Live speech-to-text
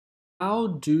How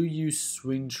do you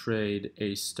swing trade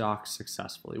a stock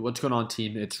successfully? What's going on,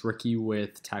 team? It's Ricky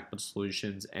with Tactical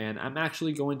Solutions, and I'm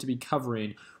actually going to be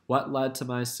covering what led to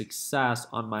my success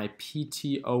on my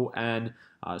PTON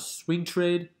swing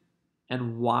trade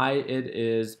and why it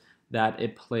is that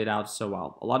it played out so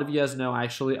well. A lot of you guys know I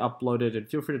actually uploaded, and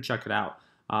feel free to check it out.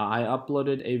 I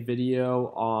uploaded a video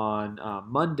on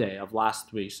Monday of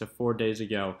last week, so 4 days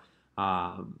ago.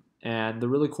 And the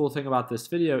really cool thing about this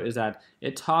video is that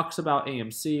it talks about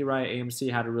AMC, right?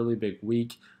 AMC had a really big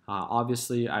week.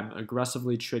 Obviously, I'm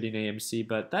aggressively trading AMC,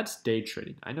 but that's day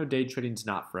trading. I know day trading is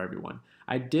not for everyone.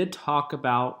 I did talk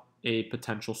about a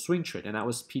potential swing trade, and that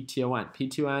was PTON.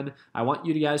 PTON, I want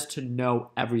you guys to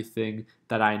know everything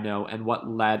that I know and what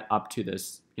led up to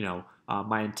this,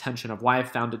 my intention of why I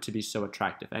found it to be so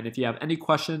attractive. And if you have any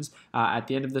questions at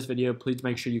the end of this video, please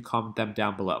make sure you comment them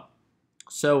down below.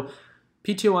 So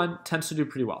PTON tends to do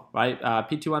pretty well, right?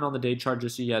 PTON on the day chart,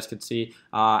 just so you guys can see,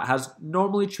 has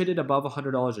normally traded above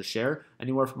 $100 a share,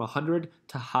 anywhere from 100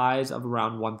 to highs of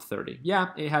around 130. Yeah,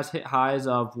 it has hit highs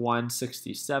of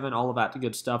 167, all of that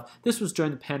good stuff. This was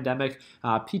during the pandemic.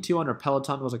 PTON or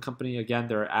Peloton was a company, again,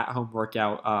 they're at-home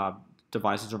workout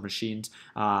devices or machines,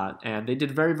 and they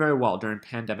did very, very well during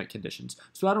pandemic conditions.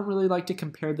 So I don't really like to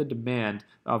compare the demand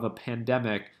of a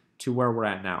pandemic to where we're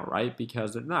at now, right?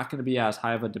 Because they're not going to be as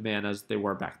high of a demand as they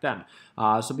were back then.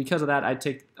 So because of that, I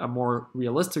take a more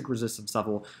realistic resistance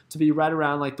level to be right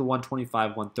around like the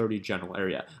 125, 130 general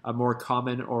area. A more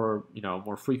common or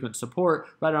more frequent support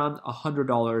right around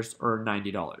 $100 or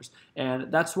 $90.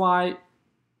 And that's why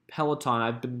Peloton,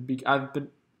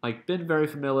 I've been very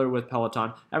familiar with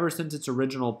Peloton ever since its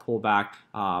original pullback,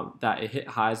 that it hit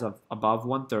highs of above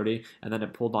 130 and then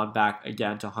it pulled on back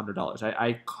again to $100.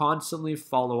 I constantly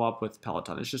follow up with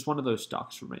Peloton. It's just one of those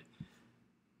stocks for me.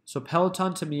 So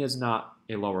Peloton to me is not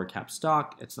a lower cap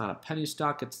stock. It's not a penny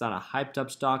stock. It's not a hyped up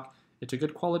stock. It's a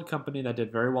good quality company that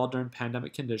did very well during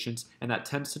pandemic conditions, and that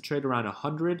tends to trade around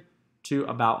 $100 to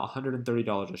about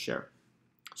 $130 a share.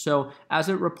 So as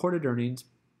it reported earnings,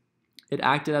 it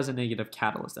acted as a negative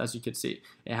catalyst, as you can see.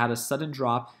 It had a sudden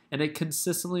drop, and it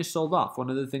consistently sold off. One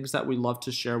of the things that we love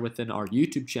to share within our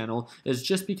YouTube channel is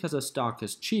just because a stock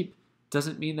is cheap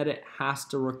doesn't mean that it has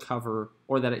to recover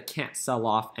or that it can't sell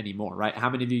off anymore, right? How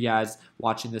many of you guys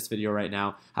watching this video right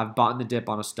now have bought in the dip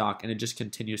on a stock and it just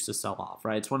continues to sell off,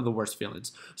 right? It's one of the worst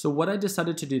feelings. So what I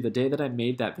decided to do the day that I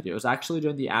made that video is actually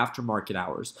during the aftermarket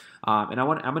hours. And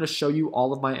I'm going to show you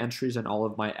all of my entries and all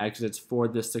of my exits for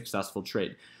this successful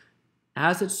trade.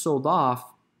 As it sold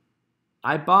off,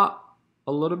 I bought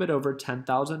a little bit over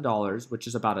 $10,000, which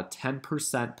is about a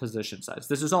 10% position size.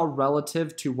 This is all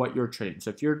relative to what you're trading. So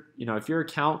if if your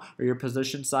account or your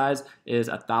position size is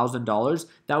 $1,000,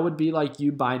 that would be like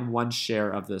you buying one share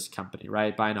of this company,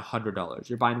 right? Buying $100.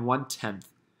 You're buying 1/10.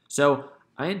 So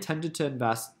I intended to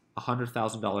invest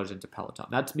 $100,000 into Peloton.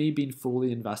 That's me being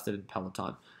fully invested in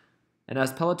Peloton. And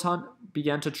as Peloton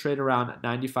began to trade around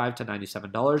 $95 to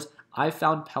 $97, I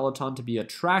found Peloton to be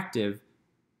attractive,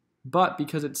 but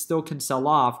because it still can sell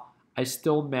off, I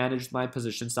still managed my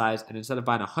position size, and instead of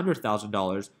buying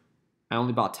 $100,000, I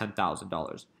only bought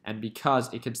 $10,000, and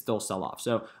because it can still sell off.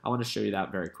 So I want to show you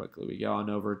that very quickly. We go on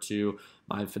over to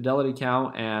my Fidelity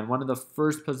account, and one of the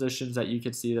first positions that you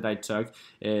can see that I took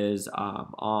is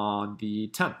on the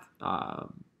 10th.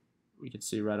 We can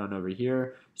see right on over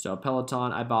here. So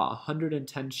Peloton, I bought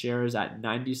 110 shares at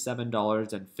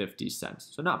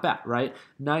 $97.50. So not bad, right?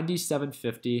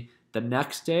 $97.50. The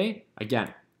next day,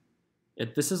 again,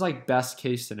 this is like best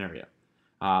case scenario.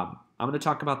 I'm going to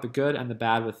talk about the good and the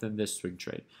bad within this swing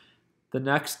trade. The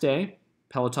next day,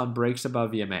 Peloton breaks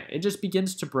above EMA. It just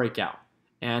begins to break out,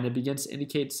 and it begins to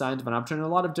indicate signs of an uptrend. And a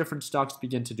lot of different stocks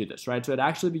begin to do this, right? So it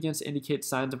actually begins to indicate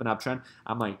signs of an uptrend.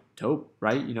 I'm like, dope,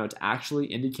 right? It's actually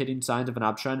indicating signs of an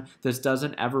uptrend. This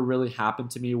doesn't ever really happen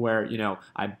to me where,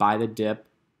 I buy the dip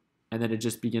and then it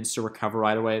just begins to recover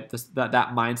right away.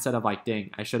 That mindset of like, dang,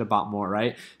 I should have bought more,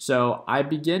 right? So I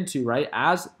begin to, right,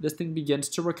 as this thing begins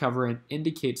to recover and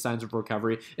indicate signs of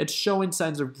recovery, it's showing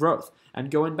signs of growth. And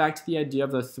going back to the idea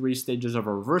of the 3 stages of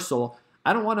a reversal,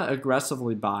 I don't want to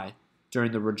aggressively buy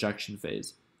during the rejection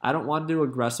phase. I don't want to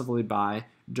aggressively buy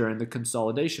during the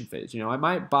consolidation phase. I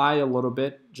might buy a little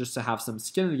bit just to have some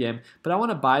skin in the game, but I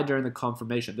want to buy during the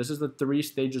confirmation. This is the 3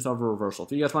 stages of a reversal.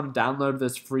 If you guys want to download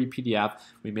this free PDF,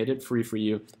 we made it free for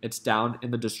you. It's down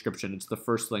in the description. It's the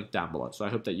first link down below, so I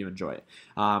hope that you enjoy it.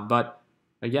 But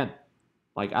again,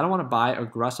 I don't want to buy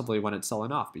aggressively when it's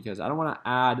selling off because I don't want to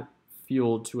add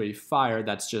fuel to a fire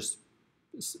that's just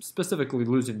specifically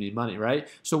losing me money, right?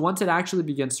 So once it actually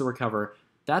begins to recover,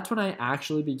 that's when I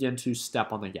actually begin to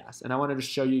step on the gas. And I wanted to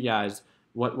show you guys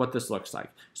what this looks like.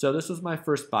 So this was my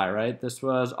first buy, right? This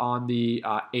was on the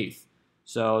 8th.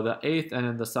 So the 8th, and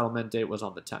then the settlement date was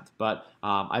on the 10th. But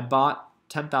I bought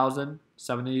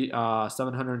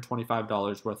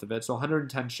 $725 worth of it, so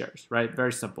 110 shares, right?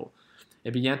 Very simple.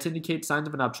 It began to indicate signs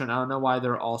of an uptrend. I don't know why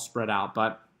they're all spread out,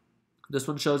 but this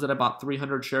one shows that I bought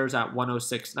 300 shares at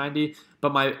 106.90,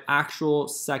 but my actual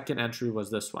second entry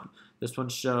was this one. This one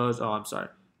shows, oh, I'm sorry.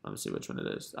 Let me see which one it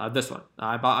is. This one.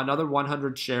 I bought another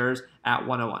 100 shares at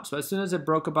 101. So as soon as it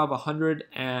broke above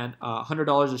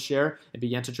 $100 a share, it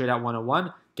began to trade at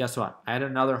 101. Guess what? I added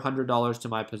another $100 to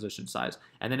my position size.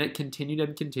 And then it continued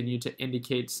and continued to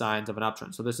indicate signs of an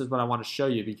uptrend. So this is what I want to show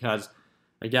you because,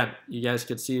 again, you guys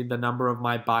can see the number of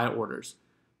my buy orders.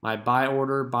 My buy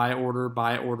order, buy order,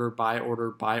 buy order, buy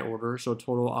order, buy order. So a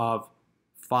total of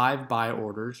 5 buy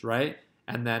orders, right?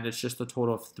 And then it's just a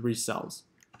total of 3 sells.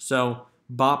 So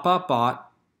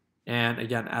bought, and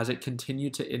again, as it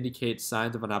continued to indicate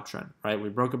signs of an uptrend, right? We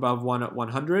broke above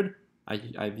 100.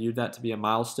 I viewed that to be a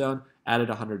milestone, added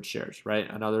 100 shares, right?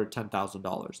 Another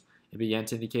 $10,000. It began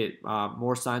to indicate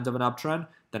more signs of an uptrend.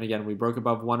 Then again, we broke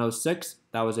above 106.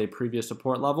 That was a previous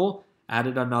support level.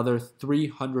 Added another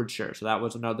 300 shares. So that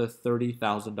was another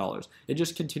 $30,000. It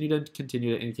just continued and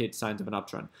continued to indicate signs of an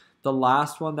uptrend. The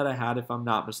last one that I had, if I'm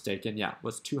not mistaken,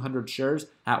 was 200 shares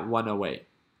at 108.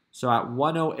 So at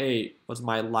 108 was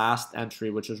my last entry,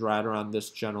 which is right around this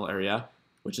general area,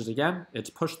 which is, again, it's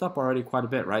pushed up already quite a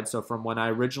bit, right? So from when I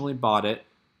originally bought it,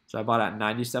 so I bought at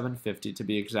 97.50 to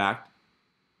be exact,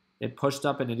 it pushed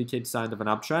up and indicates signs of an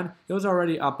uptrend. It was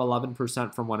already up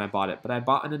 11% from when I bought it, but I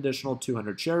bought an additional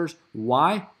 200 shares.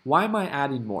 Why? Why am I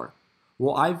adding more?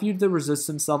 Well, I viewed the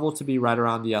resistance level to be right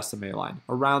around the SMA line,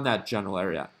 around that general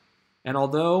area. And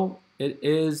although it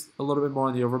is a little bit more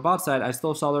on the overbought side, I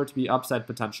still saw there to be upside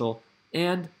potential.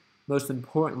 And most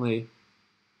importantly,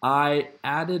 I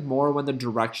added more when the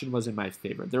direction was in my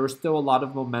favor. There was still a lot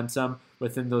of momentum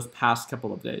within those past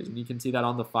couple of days. And you can see that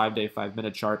on the 5-day,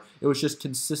 5-minute chart. It was just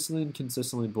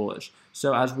consistently bullish.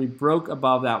 So as we broke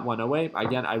above that 108,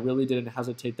 again, I really didn't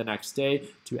hesitate the next day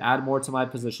to add more to my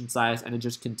position size. And it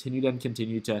just continued and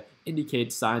continued to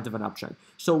indicate signs of an uptrend.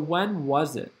 So when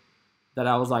was it that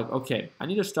I was like, okay, I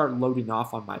need to start loading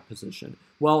off on my position?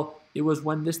 Well, it was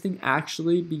when this thing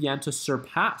actually began to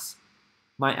surpass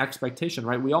my expectation,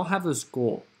 right? We all have this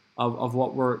goal of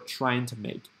what we're trying to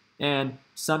make. And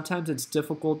sometimes it's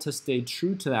difficult to stay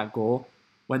true to that goal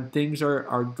when things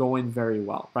are going very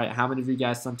well, right? How many of you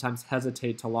guys sometimes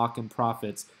hesitate to lock in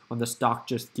profits when the stock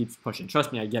just keeps pushing?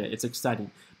 Trust me, I get it. It's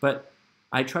exciting. But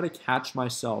I try to catch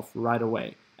myself right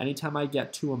away. Anytime I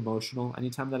get too emotional,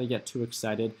 anytime that I get too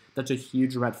excited, that's a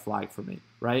huge red flag for me,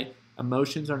 right?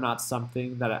 Emotions are not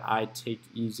something that I take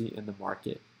easy in the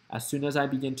market. As soon as I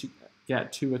begin to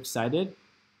get too excited,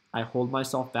 I hold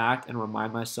myself back and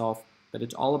remind myself that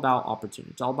it's all about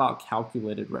opportunity. It's all about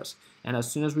calculated risk. And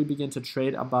as soon as we begin to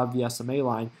trade above the SMA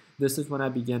line, this is when I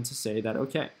begin to say that,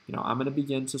 okay, I'm going to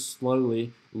begin to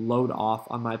slowly load off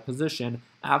on my position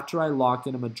after I lock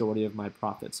in a majority of my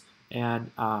profits.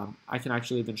 And I can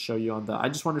actually even show you I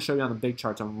just want to show you on the big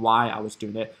charts on why I was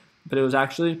doing it. But it was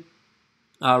actually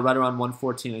right around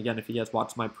 114. Again, if you guys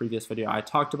watched my previous video, I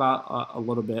talked about a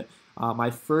little bit.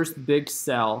 My first big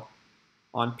sell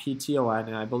on PTON,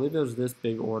 and I believe it was this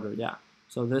big order. Yeah,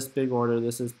 so this big order,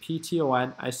 this is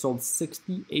PTON. I sold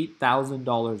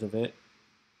 $68,000 of it.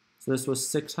 So this was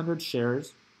 600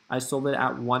 shares. I sold it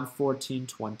at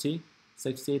 114.20.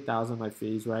 68,000 my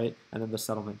fees, right? And then the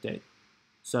settlement date.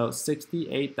 So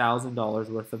 $68,000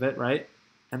 worth of it, right?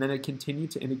 And then it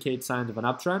continued to indicate signs of an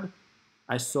uptrend.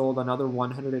 I sold another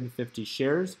 150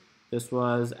 shares. This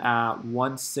was at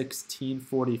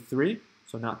 116.43,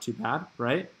 so not too bad,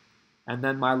 right? And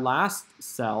then my last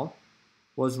sell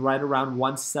was right around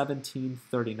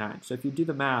 117.39. So if you do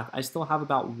the math, I still have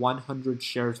about 100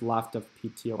 shares left of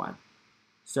PTON.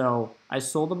 So I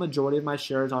sold the majority of my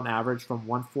shares on average from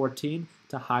 114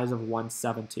 to highs of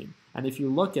 117. And if you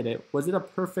look at it, was it a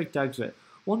perfect exit?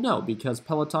 Well, no, because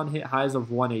Peloton hit highs of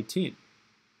 118.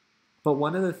 But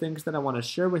one of the things that I want to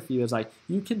share with you is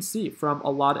you can see from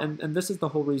a lot, and this is the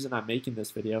whole reason I'm making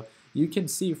this video, you can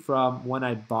see from when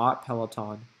I bought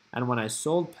Peloton and when I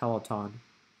sold Peloton,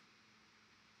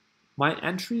 my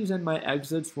entries and my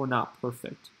exits were not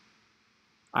perfect.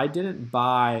 I didn't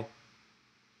buy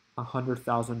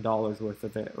 $100,000 worth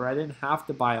of it, or I didn't have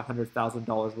to buy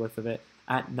 $100,000 worth of it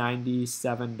at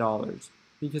 $97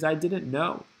 because I didn't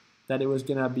know that it was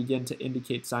going to begin to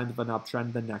indicate signs of an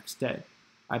uptrend the next day.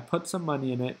 I put some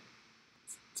money in it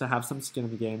to have some skin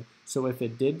in the game, so if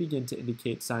it did begin to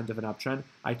indicate signs of an uptrend,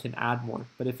 I can add more.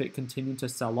 But if it continued to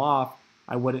sell off,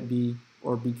 I wouldn't be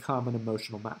or become an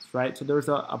emotional mess, right? So there's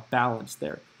a balance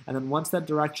there. And then once that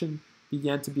direction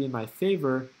began to be in my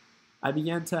favor, I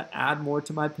began to add more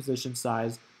to my position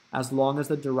size as long as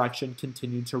the direction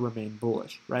continued to remain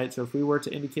bullish, right? So if we were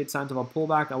to indicate signs of a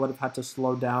pullback, I would have had to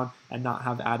slow down and not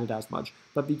have added as much.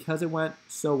 But because it went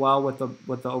so well with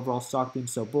the overall stock being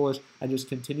so bullish, I just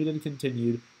continued and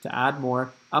continued to add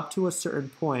more up to a certain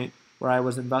point where I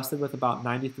was invested with about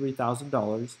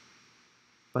 $93,000.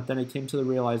 But then it came to the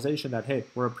realization that, hey,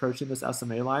 we're approaching this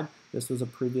SMA line. This was a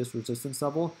previous resistance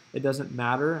level. It doesn't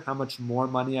matter how much more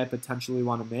money I potentially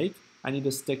want to make. I need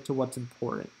to stick to what's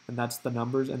important, and that's the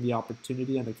numbers and the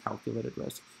opportunity and the calculated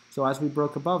risk. So as we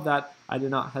broke above that, I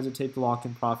did not hesitate to lock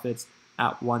in profits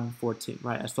at 114,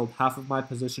 right? I sold half of my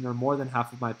position or more than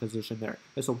half of my position there.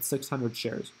 I sold 600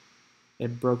 shares.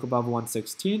 It broke above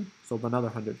 116, sold another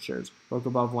 100 shares. Broke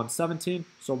above 117,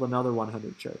 sold another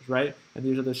 100 shares, right? And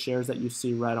these are the shares that you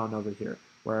see right on over here,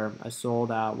 where I sold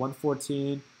at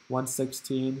 114,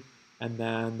 116, and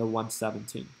then the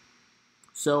 117.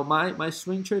 So my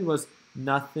swing trade was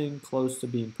nothing close to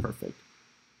being perfect,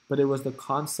 but it was the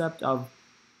concept of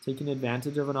taking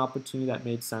advantage of an opportunity that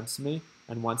made sense to me.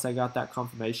 And once I got that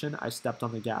confirmation, I stepped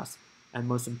on the gas. And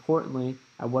most importantly,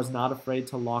 I was not afraid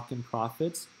to lock in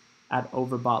profits at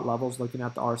overbought levels, looking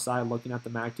at the RSI, looking at the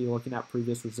MACD, looking at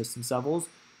previous resistance levels,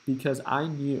 because I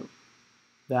knew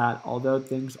that although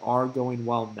things are going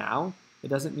well now, it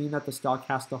doesn't mean that the stock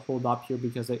has to hold up here,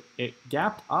 because it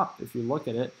gapped up. If you look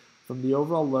at it, from the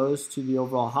overall lows to the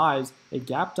overall highs, it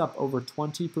gapped up over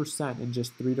 20% in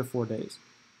just 3 to 4 days.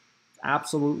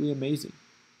 Absolutely amazing.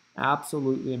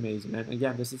 Absolutely amazing. And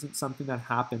again, this isn't something that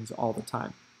happens all the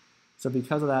time. So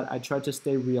because of that, I tried to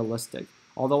stay realistic.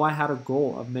 Although I had a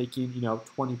goal of making,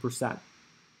 20%.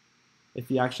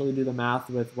 If you actually do the math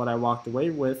with what I walked away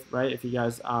with, right? If you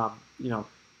guys, and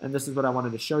this is what I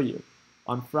wanted to show you.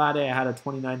 On Friday, I had a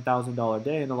 $29,000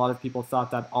 day, and a lot of people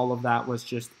thought that all of that was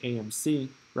just AMC,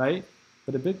 right?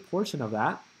 But a big portion of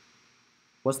that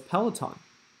was Peloton.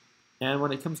 And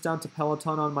when it comes down to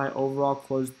Peloton on my overall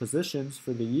closed positions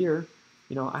for the year,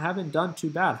 I haven't done too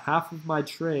bad. Half of my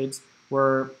trades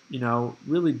were,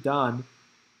 really done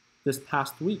this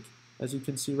past week. As you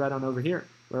can see right on over here,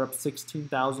 we're up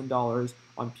 $16,000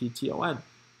 on PTON.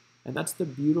 And that's the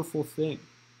beautiful thing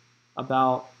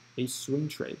about a swing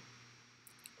trade,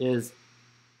 is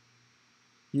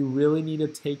you really need to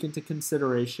take into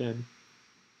consideration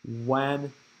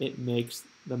when it makes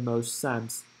the most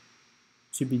sense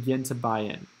to begin to buy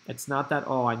in. It's not that,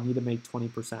 oh, I need to make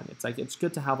 20%. It's like, it's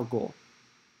good to have a goal.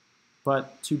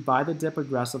 But to buy the dip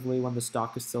aggressively when the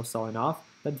stock is still selling off,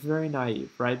 that's very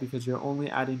naive, right? Because you're only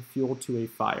adding fuel to a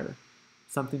fire,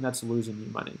 something that's losing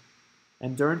you money.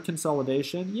 And during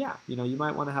consolidation, yeah, you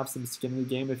might want to have some skin in the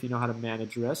game if you know how to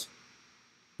manage risk.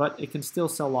 But it can still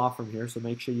sell off from here, so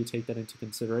make sure you take that into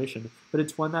consideration. But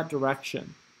it's when that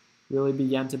direction really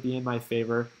began to be in my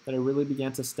favor that I really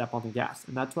began to step on the gas.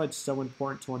 And that's why it's so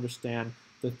important to understand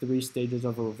the 3 stages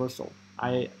of a reversal.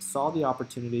 I saw the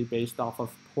opportunity based off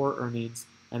of poor earnings,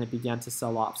 and it began to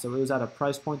sell off. So it was at a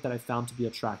price point that I found to be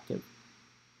attractive.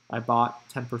 I bought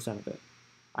 10% of it.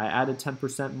 I added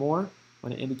 10% more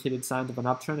when it indicated signs of an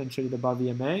uptrend and traded above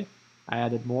EMA. I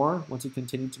added more once it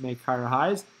continued to make higher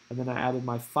highs, and then I added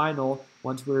my final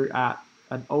once we were at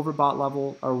an overbought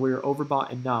level, or we were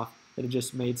overbought enough that it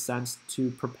just made sense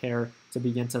to prepare to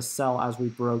begin to sell as we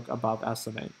broke above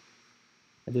SMA.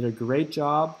 I did a great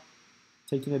job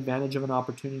taking advantage of an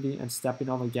opportunity and stepping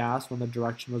on the gas when the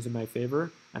direction was in my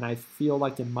favor, and I feel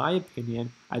like, in my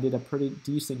opinion, I did a pretty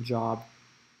decent job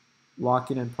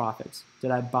locking in profits.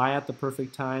 Did I buy at the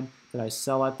perfect time? Did I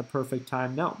sell at the perfect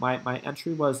time? No, my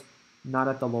entry was not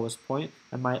at the lowest point,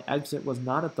 and my exit was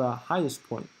not at the highest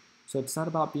point. So it's not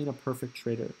about being a perfect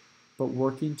trader, but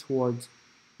working towards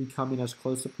becoming as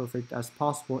close to perfect as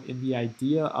possible in the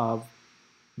idea of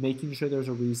making sure there's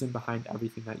a reason behind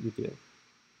everything that you do.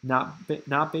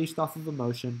 Not based off of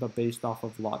emotion, but based off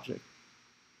of logic.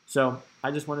 So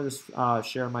I just wanted to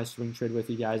share my swing trade with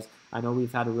you guys. I know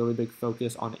we've had a really big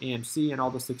focus on AMC and all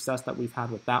the success that we've had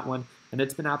with that one, and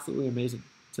it's been absolutely amazing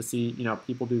to see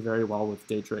people do very well with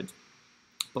day trades.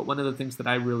 But one of the things that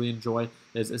I really enjoy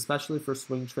is, especially for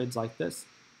swing trades like this,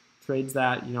 trades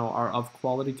that are of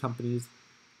quality companies,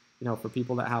 for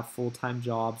people that have full-time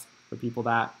jobs, for people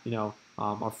that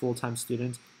are full-time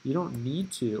students, you don't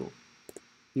need to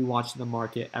be watching the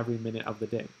market every minute of the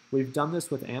day. We've done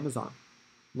this with Amazon.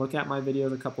 Look at my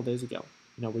videos a couple days ago.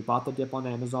 We bought the dip on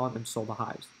Amazon and sold the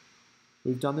highs.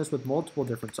 We've done this with multiple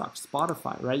different stocks.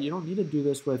 Spotify, right? You don't need to do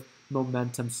this with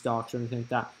momentum stocks or anything like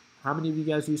that. How many of you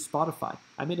guys use Spotify?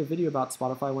 I made a video about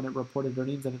Spotify when it reported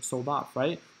earnings and it sold off,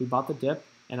 right? We bought the dip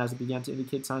And as it began to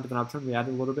indicate signs of an uptrend, we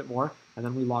added a little bit more, and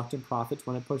then we locked in profits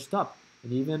when it pushed up.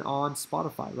 And even on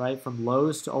Spotify, right, from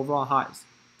lows to overall highs,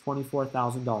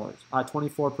 $24,000,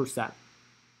 24%.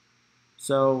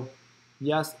 So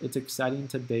yes, it's exciting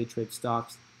to day trade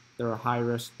stocks. They're a high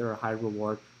risk, they're a high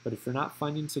reward. But if you're not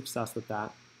finding success with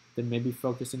that, then maybe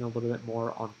focusing a little bit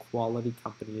more on quality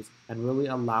companies and really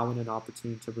allowing an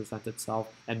opportunity to present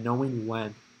itself and knowing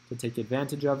when to take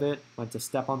advantage of it, when to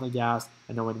step on the gas,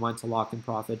 and knowing when to lock in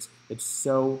profits. It's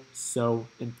so, so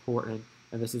important.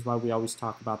 And this is why we always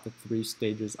talk about the 3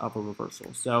 stages of a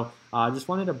reversal. So I just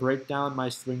wanted to break down my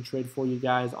swing trade for you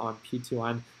guys on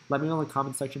PTON. Let me know in the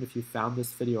comment section if you found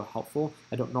this video helpful.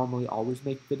 I don't normally always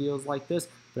make videos like this,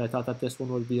 but I thought that this one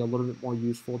would be a little bit more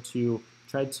useful to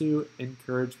try to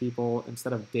encourage people,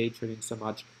 instead of day trading so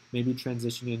much, maybe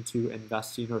transitioning into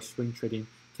investing or swing trading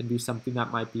can be something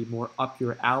that might be more up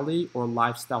your alley or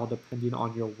lifestyle depending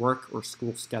on your work or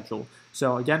school schedule.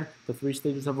 So again, the 3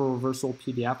 stages of a reversal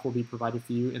PDF will be provided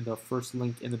for you in the first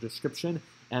link in the description.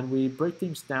 And we break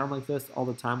things down like this all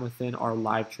the time within our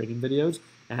live trading videos.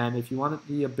 And if you want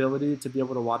the ability to be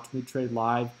able to watch me trade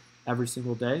live every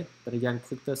single day, then again,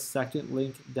 click the second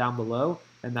link down below,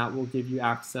 and that will give you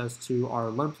access to our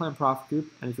Learn Plan Profit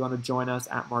group. And if you want to join us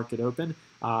at Market Open,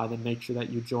 then make sure that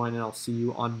you join, and I'll see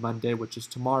you on Monday, which is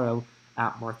tomorrow,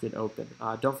 at Market Open.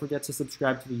 Don't forget to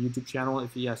subscribe to the YouTube channel.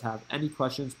 If you guys have any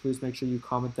questions, please make sure you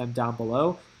comment them down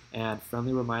below. And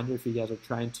friendly reminder, if you guys are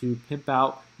trying to pimp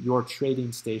out your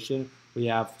trading station, we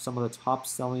have some of the top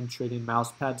selling trading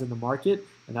mouse pads in the market,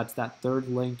 and that's that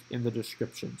 3rd link in the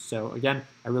description. So again,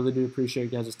 I really do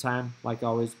appreciate you guys' time. Like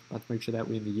always, let's make sure that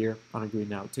we end the year on a green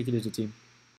note. Take it easy, team.